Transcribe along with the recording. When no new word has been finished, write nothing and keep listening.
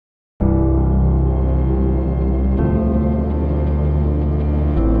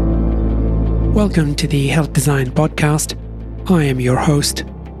Welcome to the Health Design Podcast. I am your host,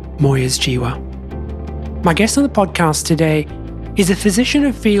 Moyez Jiwa. My guest on the podcast today is a physician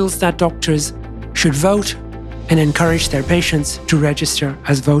who feels that doctors should vote and encourage their patients to register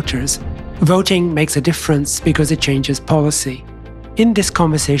as voters. Voting makes a difference because it changes policy. In this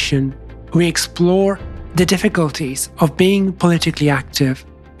conversation, we explore the difficulties of being politically active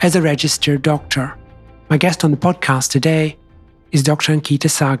as a registered doctor. My guest on the podcast today is Dr. Ankita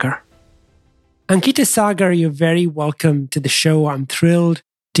Sagar. Ankita Sagar, you're very welcome to the show. I'm thrilled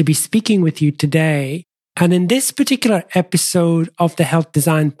to be speaking with you today. And in this particular episode of the Health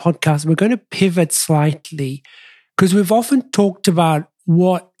Design Podcast, we're going to pivot slightly because we've often talked about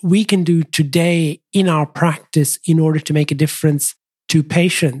what we can do today in our practice in order to make a difference to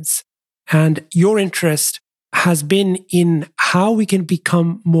patients. And your interest has been in how we can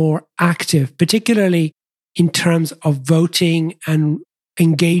become more active, particularly in terms of voting and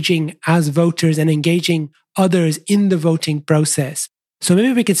engaging as voters and engaging others in the voting process. So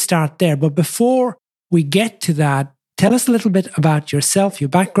maybe we could start there. But before we get to that, tell us a little bit about yourself, your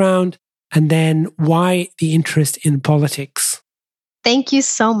background, and then why the interest in politics. Thank you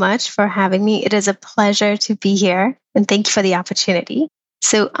so much for having me. It is a pleasure to be here, and thank you for the opportunity.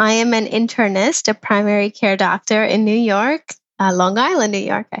 So I am an internist, a primary care doctor in New York, Long Island, New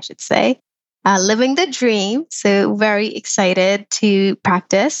York, I should say. Living the dream. So very excited to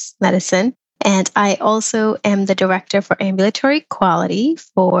practice medicine. And I also am the Director for Ambulatory Quality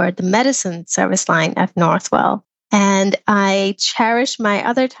for the medicine service line at Northwell. And I cherish my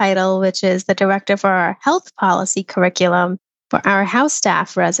other title, which is the Director for our Health Policy Curriculum for our house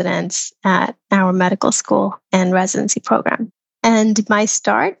staff residents at our medical school and residency program. And my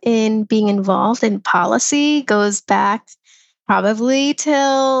start in being involved in policy goes back probably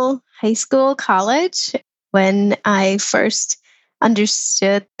till high school, college, when I first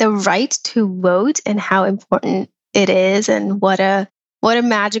understood the right to vote and how important it is and what a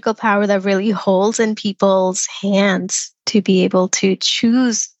magical power that really holds in people's hands to be able to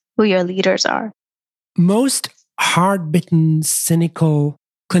choose who your leaders are. Most hard-bitten, cynical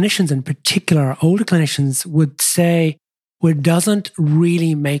clinicians, in particular, older clinicians, would say it doesn't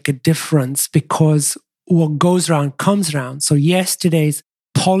really make a difference because what goes around comes around. So yesterday's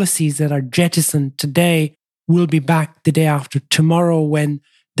policies that are jettisoned today will be back the day after tomorrow when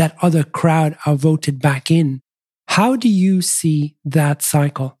that other crowd are voted back in. How do you see that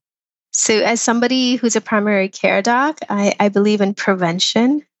cycle? So as somebody who's a primary care doc, I believe in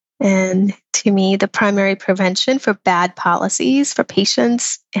prevention. And to me, the primary prevention for bad policies for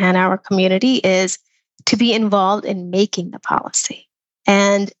patients and our community is to be involved in making the policy.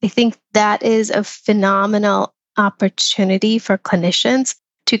 And I think that is a phenomenal opportunity for clinicians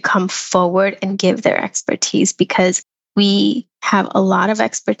to come forward and give their expertise, because we have a lot of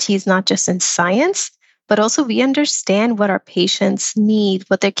expertise, not just in science, but also we understand what our patients need,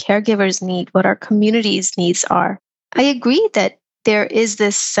 what their caregivers need, what our community's needs are. I agree that there is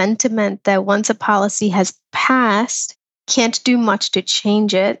this sentiment that once a policy has passed, can't do much to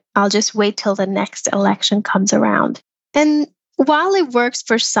change it. I'll just wait till the next election comes around. And while it works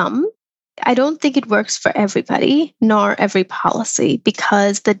for some, I don't think it works for everybody, nor every policy,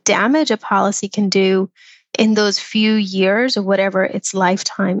 because the damage a policy can do in those few years or whatever its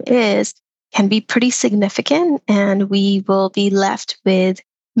lifetime is can be pretty significant, and we will be left with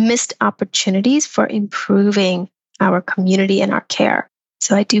missed opportunities for improving our community and our care.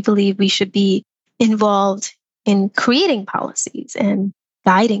 So I do believe we should be involved in creating policies and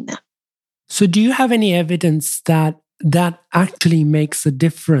guiding them. So do you have any evidence that actually makes a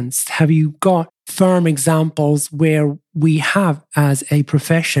difference? Have you got firm examples where we have, as a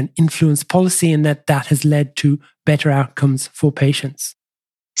profession, influenced policy and that has led to better outcomes for patients?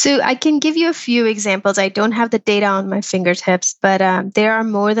 So I can give you a few examples. I don't have the data on my fingertips, but there are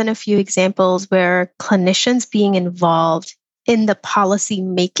more than a few examples where clinicians being involved in the policy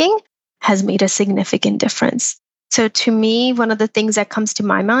making has made a significant difference. So to me, one of the things that comes to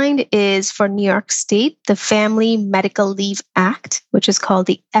my mind is for New York State, the Family Medical Leave Act, which is called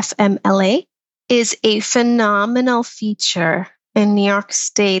the FMLA, is a phenomenal feature in New York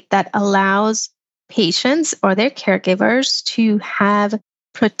State that allows patients or their caregivers to have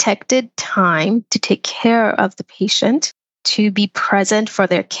protected time to take care of the patient, to be present for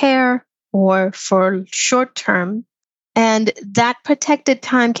their care or for short term. And that protected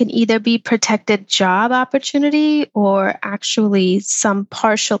time can either be protected job opportunity or actually some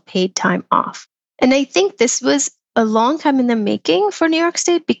partial paid time off. And I think this was a long time in the making for New York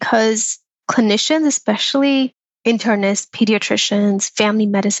State because clinicians, especially internists, pediatricians, family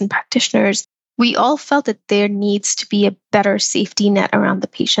medicine practitioners, we all felt that there needs to be a better safety net around the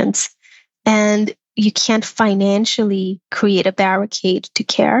patients and you can't financially create a barricade to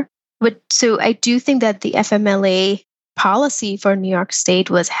care. So I do think that the FMLA policy for New York State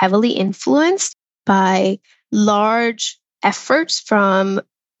was heavily influenced by large efforts from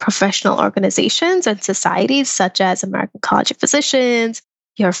professional organizations and societies such as American College of Physicians,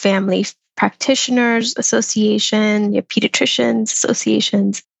 your Family Practitioners Association, your Pediatricians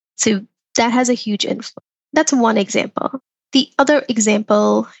Associations. So that has a huge influence. That's one example. The other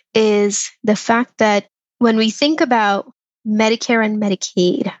example is the fact that when we think about Medicare and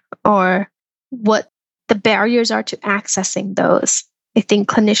Medicaid, or what the barriers are to accessing those, I think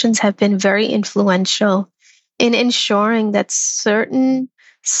clinicians have been very influential in ensuring that certain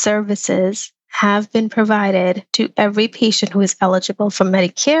services have been provided to every patient who is eligible for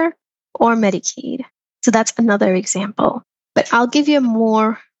Medicare or Medicaid. So that's another example. But I'll give you a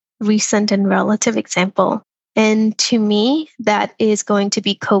more recent and relative example. And to me, that is going to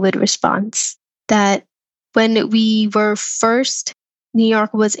be COVID response. That when we were first, New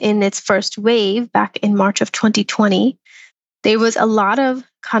York was in its first wave back in March of 2020, there was a lot of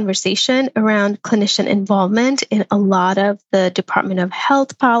conversation around clinician involvement in a lot of the Department of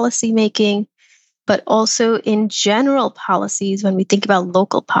Health policy making, but also in general policies when we think about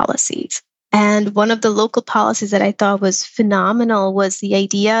local policies. And one of the local policies that I thought was phenomenal was the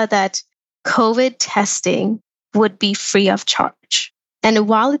idea that COVID testing would be free of charge. And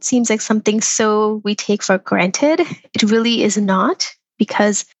while it seems like something so we take for granted, it really is not,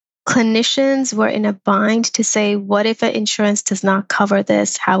 because clinicians were in a bind to say, what if an insurance does not cover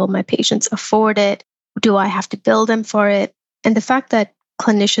this? How will my patients afford it? Do I have to bill them for it? And the fact that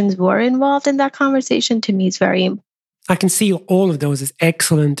clinicians were involved in that conversation, to me, is very important. I can see all of those as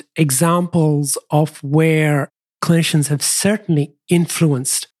excellent examples of where clinicians have certainly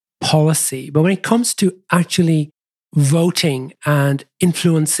influenced policy. But when it comes to actually voting and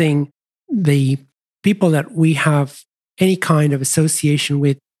influencing the people that we have any kind of association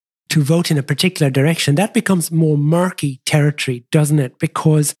with to vote in a particular direction, that becomes more murky territory, doesn't it?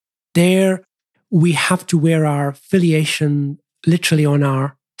 Because there we have to wear our affiliation literally on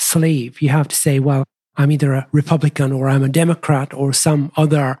our sleeve. You have to say, well, I'm either a Republican or I'm a Democrat or some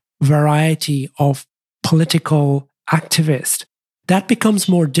other variety of political activist. That becomes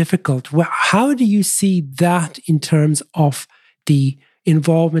more difficult. Well, how do you see that in terms of the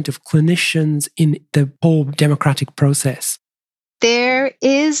involvement of clinicians in the whole democratic process? There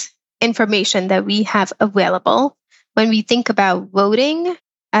is information that we have available when we think about voting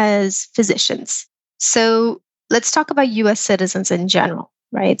as physicians. So let's talk about US citizens in general,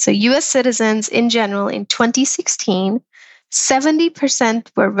 right? So US citizens in general in 2016,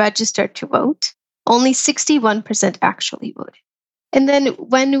 70% were registered to vote. Only 61% actually voted. And then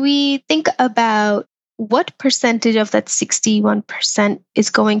when we think about what percentage of that 61% is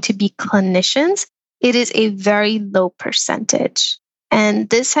going to be clinicians, it is a very low percentage. And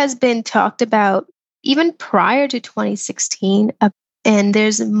this has been talked about even prior to 2016, and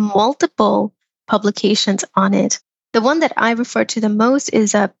there's multiple publications on it. The one that I refer to the most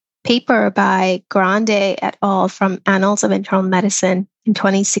is a paper by Grande et al. From Annals of Internal Medicine in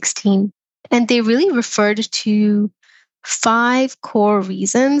 2016. And they really referred to 5 core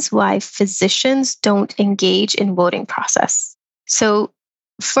reasons why physicians don't engage in voting process. So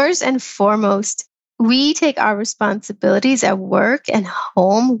first and foremost, we take our responsibilities at work and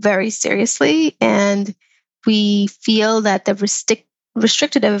home very seriously, and we feel that the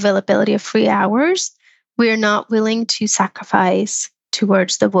restricted availability of free hours, we're not willing to sacrifice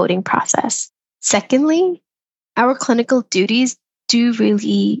towards the voting process. Secondly, our clinical duties do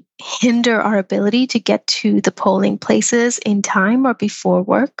really hinder our ability to get to the polling places in time or before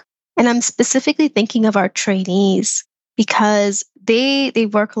work. And I'm specifically thinking of our trainees, because they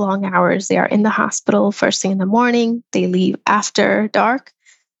work long hours. They are in the hospital first thing in the morning. They leave after dark.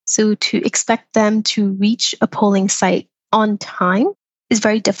 So to expect them to reach a polling site on time is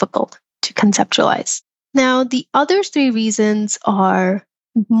very difficult to conceptualize. Now, the other 3 reasons are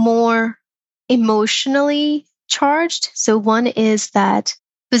more emotionally charged. So one is that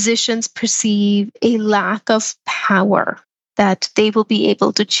physicians perceive a lack of power, that they will be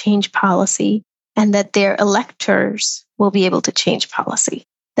able to change policy and that their electors will be able to change policy.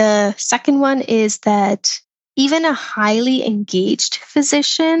 The second one is that even a highly engaged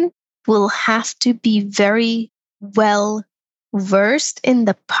physician will have to be very well versed in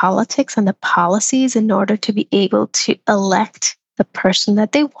the politics and the policies in order to be able to elect the person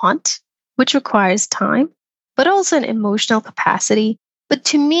that they want, which requires time, but also an emotional capacity. But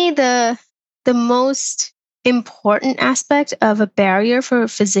to me, the most important aspect of a barrier for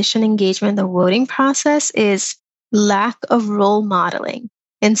physician engagement in the voting process is lack of role modeling.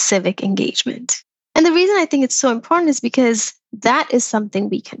 in civic engagement. And the reason I think it's so important is because that is something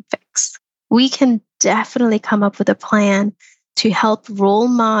we can fix. We can definitely come up with a plan to help role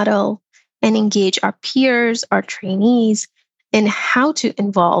model and engage our peers, our trainees in how to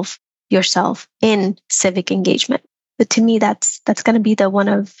involve yourself in civic engagement. But to me, that's going to be the one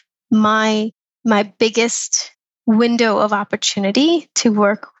of my biggest window of opportunity to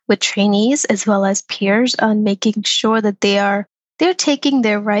work with trainees as well as peers on making sure that they're taking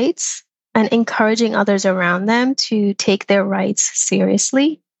their rights and encouraging others around them to take their rights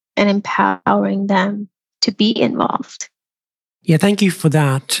seriously and empowering them to be involved. Yeah, thank you for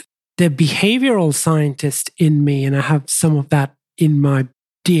that. The behavioral scientist in me, and I have some of that in my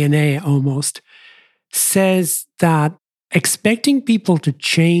DNA almost, says that expecting people to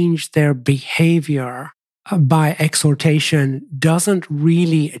change their behavior by exhortation doesn't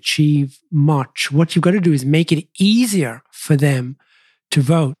really achieve much. What you've got to do is make it easier for them to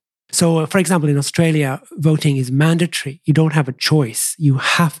vote. So, for example, in Australia, voting is mandatory. You don't have a choice. You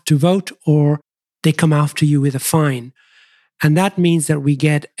have to vote or they come after you with a fine. And that means that we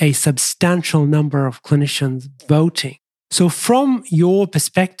get a substantial number of clinicians voting. So from your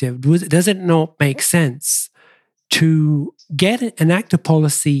perspective, does it not make sense to enact a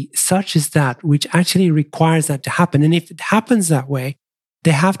policy such as that, which actually requires that to happen? And if it happens that way,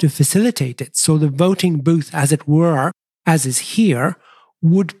 they have to facilitate it. So the voting booth, as it were, as is here,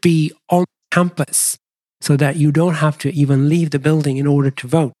 would be on campus so that you don't have to even leave the building in order to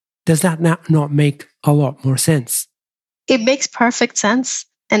vote. Does that not make a lot more sense? It makes perfect sense.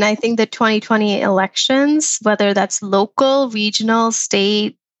 And I think the 2020 elections, whether that's local, regional,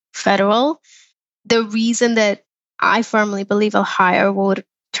 state, federal, the reason that I firmly believe a higher vote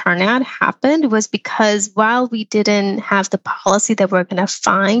turnout happened was because while we didn't have the policy that we're going to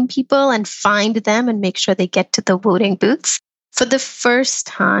fine people and find them and make sure they get to the voting booths, for the first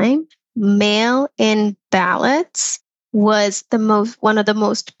time, mail-in ballots was one of the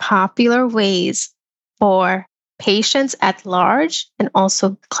most popular ways for patients at large and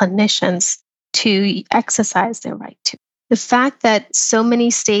also clinicians to exercise their right to. The fact that so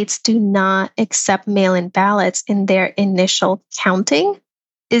many states do not accept mail-in ballots in their initial counting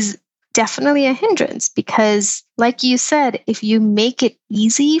is definitely a hindrance because, like you said, if you make it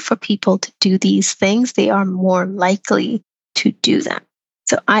easy for people to do these things, they are more likely to do them.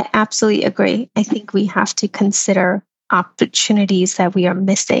 So I absolutely agree. I think we have to consider opportunities that we are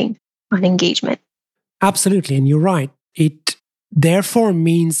missing on engagement. Absolutely. And you're right. It therefore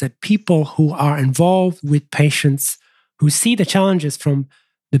means that people who are involved with patients, who see the challenges from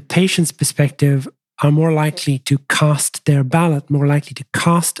the patient's perspective, are more likely to cast their ballot, more likely to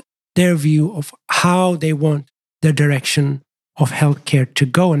cast their view of how they want the direction of healthcare to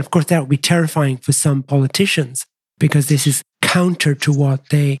go. And of course, that would be terrifying for some politicians because this is counter to what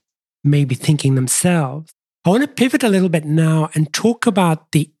they may be thinking themselves. I want to pivot a little bit now and talk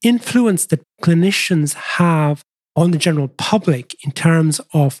about the influence that clinicians have on the general public in terms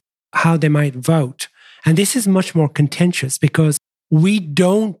of how they might vote. And this is much more contentious because we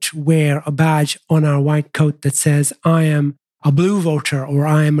don't wear a badge on our white coat that says, I am a blue voter or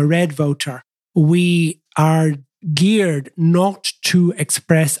I am a red voter. We are geared not to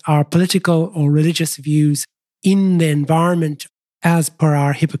express our political or religious views in the environment as per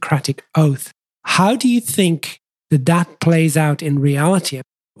our Hippocratic oath. How do you think that plays out in reality?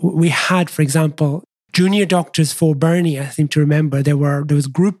 We had, for example, junior doctors for Bernie. I seem to remember there was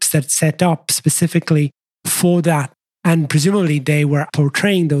groups that set up specifically for that. And presumably they were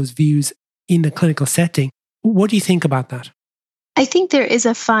portraying those views in the clinical setting. What do you think about that? I think there is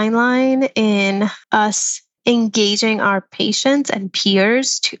a fine line in us engaging our patients and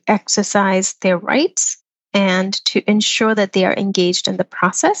peers to exercise their rights and to ensure that they are engaged in the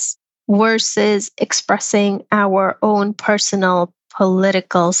process versus expressing our own personal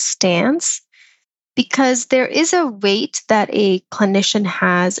political stance. Because there is a weight that a clinician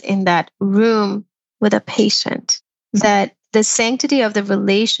has in that room with a patient, that the sanctity of the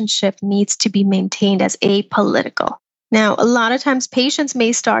relationship needs to be maintained as apolitical. Now, a lot of times patients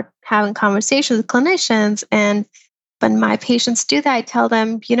may start having conversations with clinicians, and when my patients do that, I tell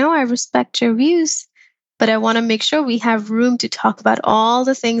them, I respect your views, but I want to make sure we have room to talk about all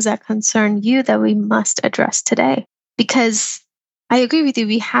the things that concern you that we must address today. Because I agree with you,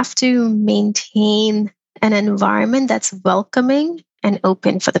 we have to maintain an environment that's welcoming and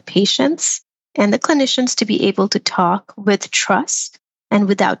open for the patients and the clinicians to be able to talk with trust and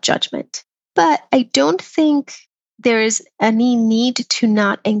without judgment. But I don't think there is any need to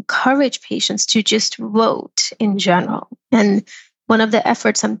not encourage patients to just vote in general. And one of the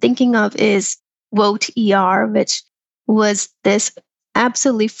efforts I'm thinking of is Vote ER, which was this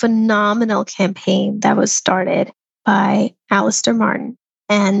absolutely phenomenal campaign that was started by Alistair Martin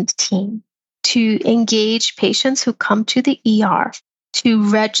and team to engage patients who come to the ER to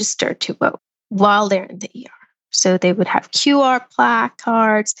register to vote while they're in the ER. So they would have QR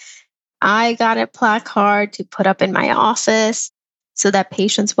placards. I got a placard to put up in my office so that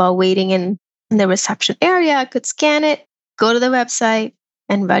patients, while waiting in the reception area, could scan it, go to the website,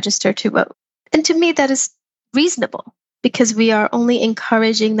 and register to vote. And to me, that is reasonable because we are only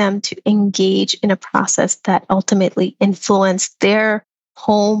encouraging them to engage in a process that ultimately influences their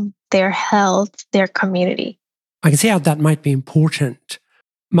home, their health, their community. I can see how that might be important.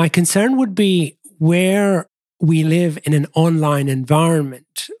 My concern would be where we live in an online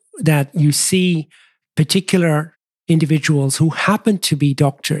environment that you see particular individuals who happen to be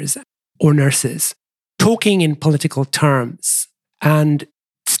doctors or nurses talking in political terms and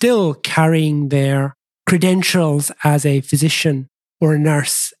still carrying their credentials as a physician or a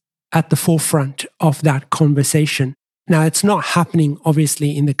nurse at the forefront of that conversation. Now, it's not happening,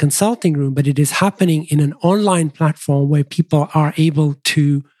 obviously, in the consulting room, but it is happening in an online platform where people are able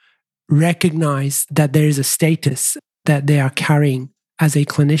to recognize that there is a status that they are carrying as a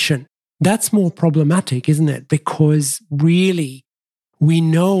clinician. That's more problematic, isn't it? Because really, we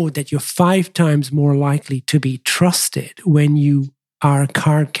know that you're 5 times more likely to be trusted when you are a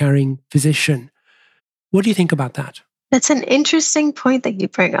card-carrying physician. What do you think about that? That's an interesting point that you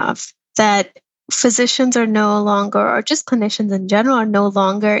bring up, that physicians are no longer, or just clinicians in general, are no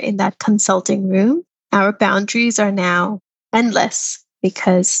longer in that consulting room. Our boundaries are now endless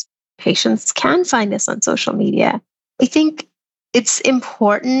because patients can find us on social media. I think it's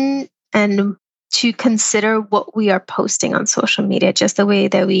important and to consider what we are posting on social media, just the way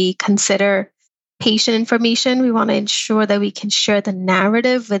that we consider patient information. We want to ensure that we can share the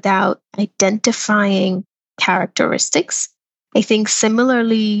narrative without identifying characteristics. I think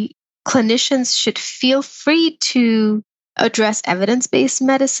similarly, clinicians should feel free to address evidence-based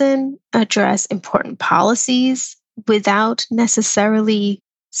medicine, address important policies without necessarily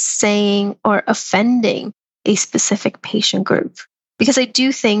saying or offending a specific patient group. Because I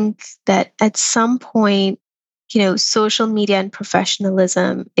do think that at some point, social media and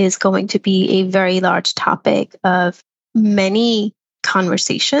professionalism is going to be a very large topic of many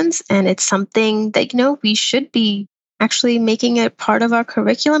conversations. And it's something that, we should be actually making it part of our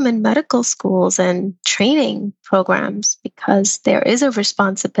curriculum in medical schools and training programs, because there is a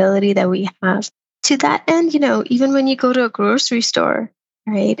responsibility that we have. To that end, even when you go to a grocery store,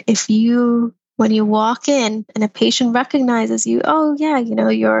 right? When you walk in and a patient recognizes you, oh yeah,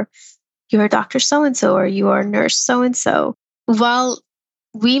 you're Dr. So-and-so or you are nurse so-and-so. While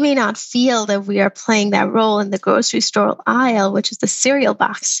we may not feel that we are playing that role in the grocery store aisle, which is the cereal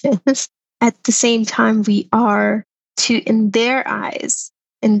boxes, at the same time, we are in their eyes,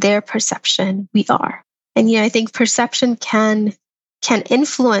 in their perception, we are. And I think perception can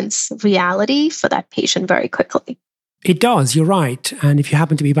influence reality for that patient very quickly. It does, you're right. And if you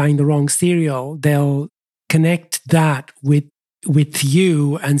happen to be buying the wrong cereal, they'll connect that with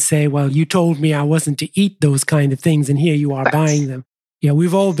you and say, well, you told me I wasn't to eat those kind of things, and here you are buying them. Yeah,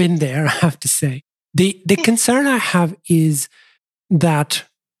 we've all been there, I have to say. The concern I have is that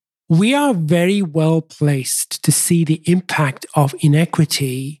we are very well placed to see the impact of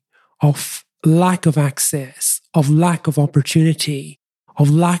inequity, of lack of access, of lack of opportunity, of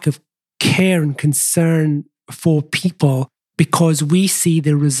lack of care and concern for people, because we see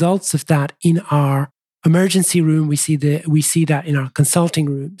the results of that in our emergency room. We see that in our consulting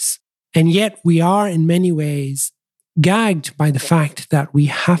rooms. And yet we are in many ways gagged by the fact that we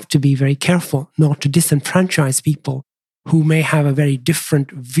have to be very careful not to disenfranchise people who may have a very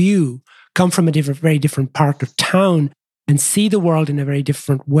different view, come from a very different part of town, and see the world in a very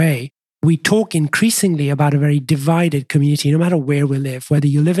different way. We talk increasingly about a very divided community, no matter where we live, whether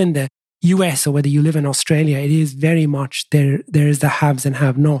you live in the US or whether you live in Australia. It is very much there is the haves and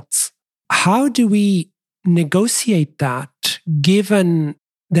have-nots. How do we negotiate that, given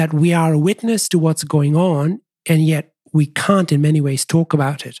that we are a witness to what's going on, and yet we can't in many ways talk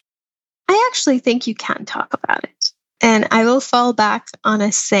about it? I actually think you can talk about it. And I will fall back on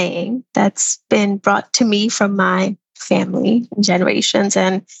a saying that's been brought to me from my family and generations.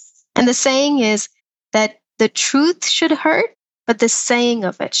 And the saying is that the truth should hurt, but the saying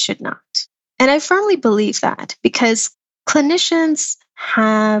of it should not. And I firmly believe that, because clinicians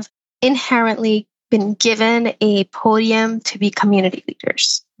have inherently been given a podium to be community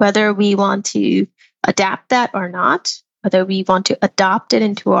leaders, whether we want to adapt that or not, whether we want to adopt it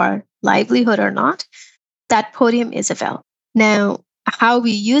into our livelihood or not. That podium is available. Now, how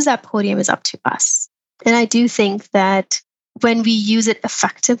we use that podium is up to us. And I do think that when we use it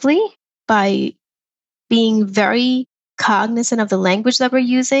effectively by being very cognizant of the language that we're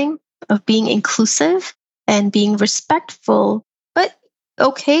using, of being inclusive and being respectful, but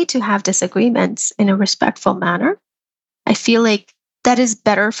okay to have disagreements in a respectful manner, I feel like that is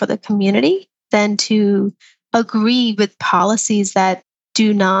better for the community than to agree with policies that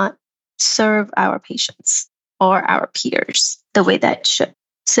do not serve our patients or our peers the way that it should.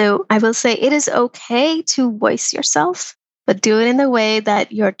 So I will say it is okay to voice yourself, but do it in a way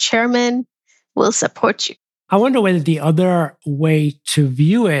that your chairman will support you. I wonder whether the other way to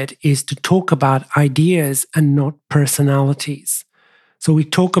view it is to talk about ideas and not personalities. So we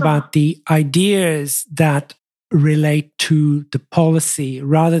talk about the ideas that relate to the policy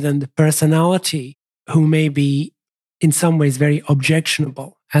rather than the personality, who may be in some ways very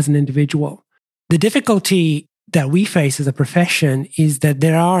objectionable as an individual. The difficulty that we face as a profession is that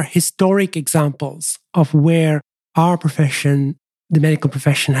there are historic examples of where our profession, the medical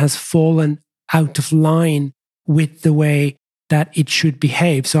profession, has fallen out of line with the way that it should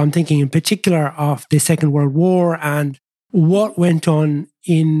behave. So I'm thinking in particular of the Second World War and what went on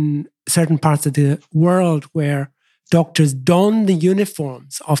in certain parts of the world where doctors donned the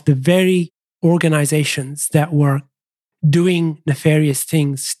uniforms of the very organizations that were doing nefarious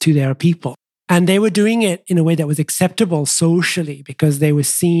things to their people. And they were doing it in a way that was acceptable socially because it was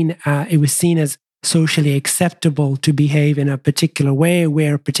seen as socially acceptable to behave in a particular way,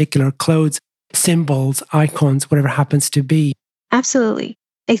 wear particular clothes, symbols, icons, whatever happens to be. Absolutely.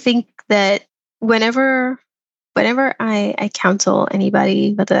 I think that whenever I counsel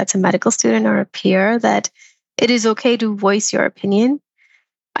anybody, whether that's a medical student or a peer, that it is okay to voice your opinion,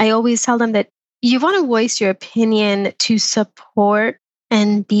 I always tell them that you want to voice your opinion to support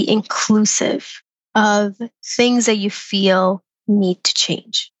and be inclusive of things that you feel need to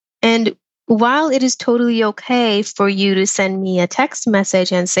change. And while it is totally okay for you to send me a text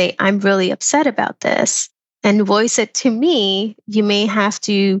message and say, I'm really upset about this, and voice it to me, you may have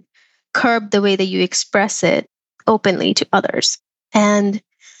to curb the way that you express it openly to others. And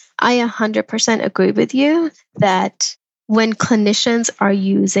I 100% agree with you that when clinicians are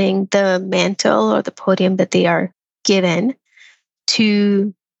using the mantle or the podium that they are given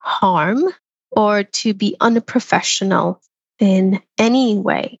to harm or to be unprofessional in any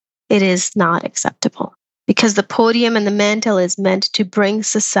way, it is not acceptable because the podium and the mantle is meant to bring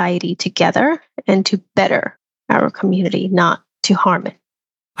society together and to better our community, not to harm it.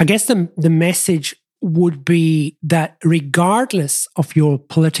 I guess the message would be that regardless of your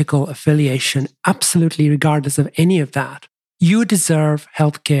political affiliation, absolutely regardless of any of that, you deserve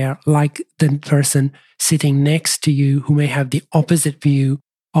healthcare like the person sitting next to you who may have the opposite view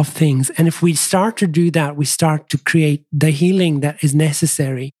of things. And if we start to do that, we start to create the healing that is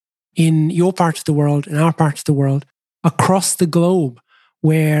necessary in your part of the world, in our part of the world, across the globe,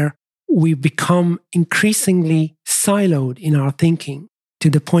 where we become increasingly siloed in our thinking to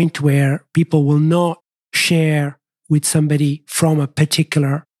the point where people will not share with somebody from a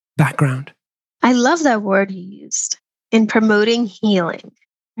particular background. I love that word you used in promoting healing,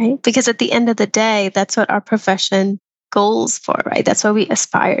 right? Because at the end of the day, that's what our profession goals for, right? That's what we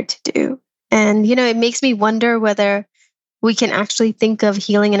aspire to do. And, it makes me wonder whether we can actually think of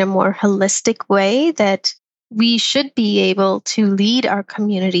healing in a more holistic way, that we should be able to lead our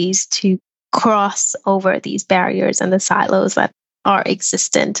communities to cross over these barriers and the silos that are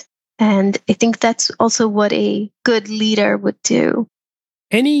existent. And I think that's also what a good leader would do.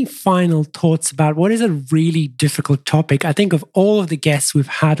 Any final thoughts about what is a really difficult topic? I think of all of the guests we've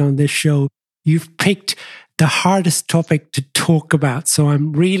had on this show, you've picked the hardest topic to talk about. So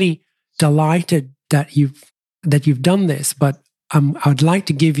I'm really delighted that you've done this, but I would like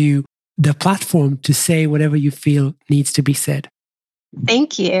to give you the platform to say whatever you feel needs to be said.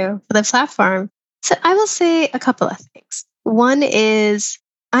 Thank you for the platform. So I will say a couple of things. One is,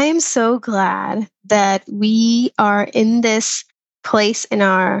 I am so glad that we are in this place in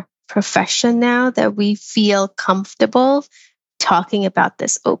our profession now that we feel comfortable talking about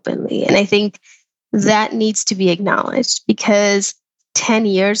this openly. And I think that needs to be acknowledged because 10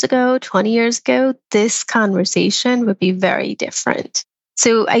 years ago, 20 years ago, this conversation would be very different.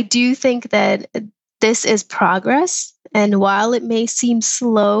 So I do think that this is progress. And while it may seem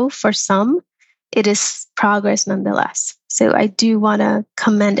slow for some, it is progress nonetheless. So I do want to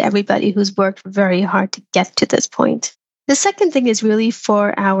commend everybody who's worked very hard to get to this point. The second thing is really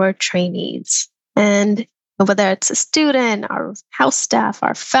for our trainees. And whether it's a student, our house staff,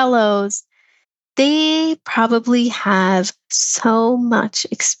 our fellows, they probably have so much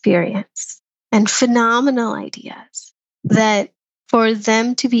experience and phenomenal ideas that for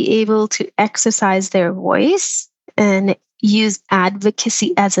them to be able to exercise their voice and use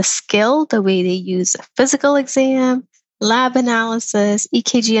advocacy as a skill, the way they use a physical exam, lab analysis,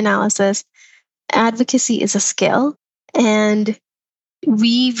 EKG analysis. Advocacy is a skill, and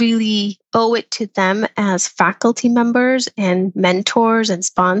we really owe it to them as faculty members and mentors and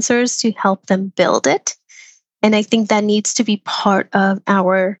sponsors to help them build it. And I think that needs to be part of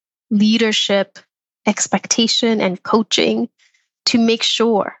our leadership expectation and coaching to make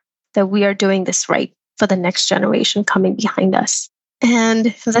sure that we are doing this right for the next generation coming behind us. And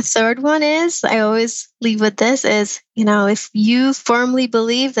the third one is, I always leave with this is, if you firmly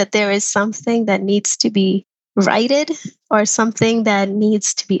believe that there is something that needs to be righted or something that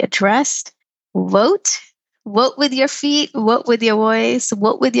needs to be addressed, vote. Vote with your feet, vote with your voice,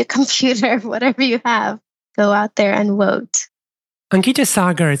 vote with your computer, whatever you have. Go out there and vote. Ankita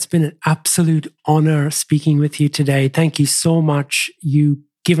Sagar, it's been an absolute honor speaking with you today. Thank you so much. You've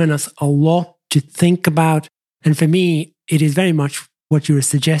given us a lot to think about. And for me, it is very much what you were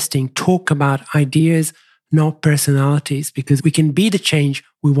suggesting. Talk about ideas, not personalities, because we can be the change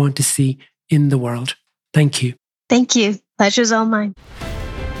we want to see in the world. Thank you. Thank you. Pleasure's all mine.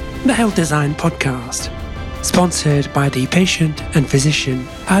 The Health Design Podcast, sponsored by the Patient and Physician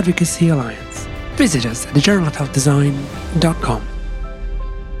Advocacy Alliance. Visit us at thejournalofhealthdesign.com.